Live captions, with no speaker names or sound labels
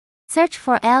Search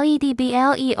for LED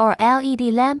BLE or LED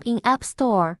lamp in App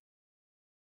Store.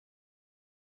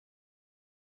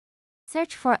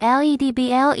 Search for LED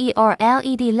BLE or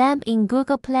LED lamp in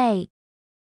Google Play.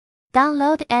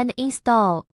 Download and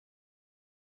install.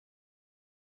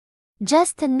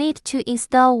 Just need to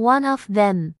install one of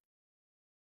them.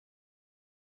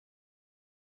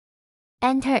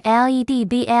 Enter LED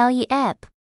BLE app.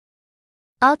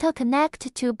 Auto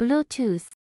connect to Bluetooth.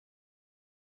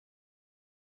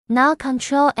 Now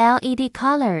control LED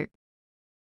color.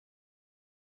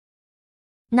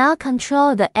 Now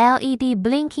control the LED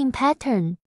blinking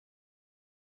pattern.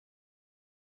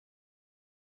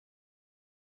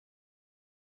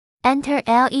 Enter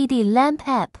LED lamp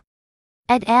app.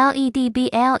 Add LED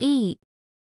BLE.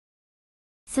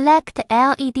 Select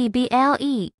LED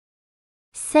BLE.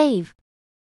 Save.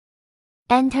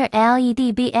 Enter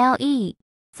LED BLE.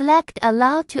 Select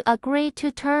Allow to agree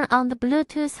to turn on the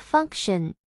Bluetooth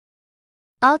function.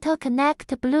 Auto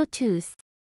connect Bluetooth.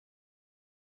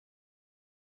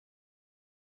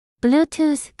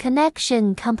 Bluetooth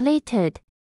connection completed.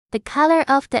 The color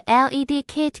of the LED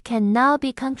kit can now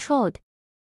be controlled.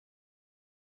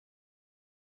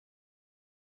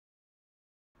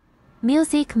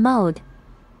 Music mode.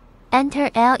 Enter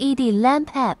LED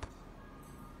lamp app.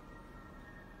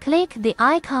 Click the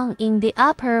icon in the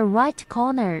upper right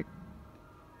corner.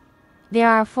 There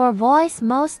are 4 voice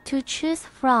modes to choose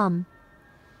from.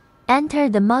 Enter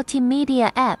the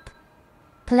multimedia app.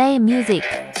 Play music.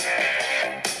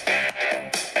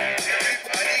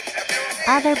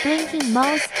 Other blinking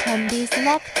modes can be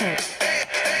selected.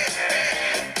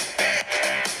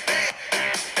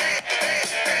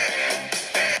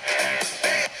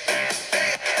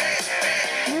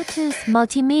 Bluetooth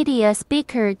multimedia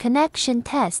speaker connection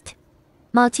test.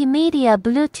 Multimedia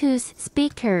Bluetooth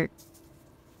speaker.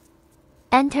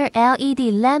 Enter LED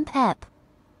lamp app.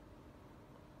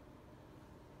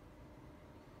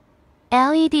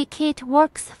 LED kit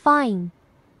works fine.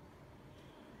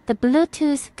 The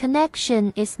Bluetooth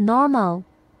connection is normal.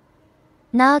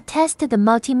 Now test the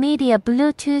multimedia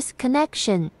Bluetooth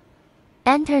connection.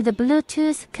 Enter the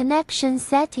Bluetooth connection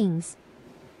settings.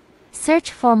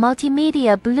 Search for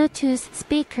multimedia Bluetooth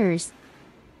speakers.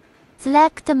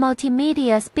 Select the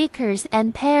multimedia speakers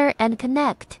and pair and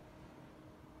connect.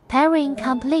 Pairing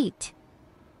complete.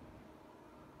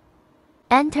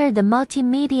 Enter the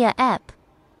multimedia app.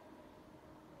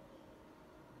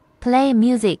 Play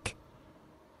music.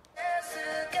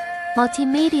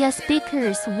 Multimedia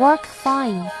speakers work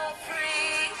fine.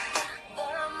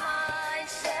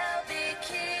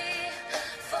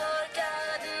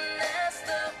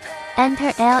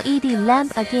 Enter LED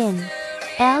lamp again.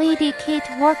 LED kit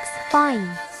works fine.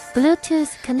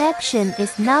 Bluetooth connection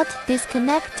is not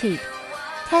disconnected.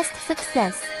 Test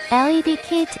success. LED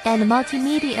kit and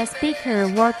multimedia speaker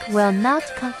work will not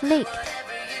conflict.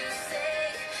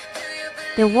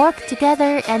 They work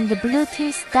together and the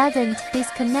Bluetooth doesn't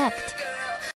disconnect.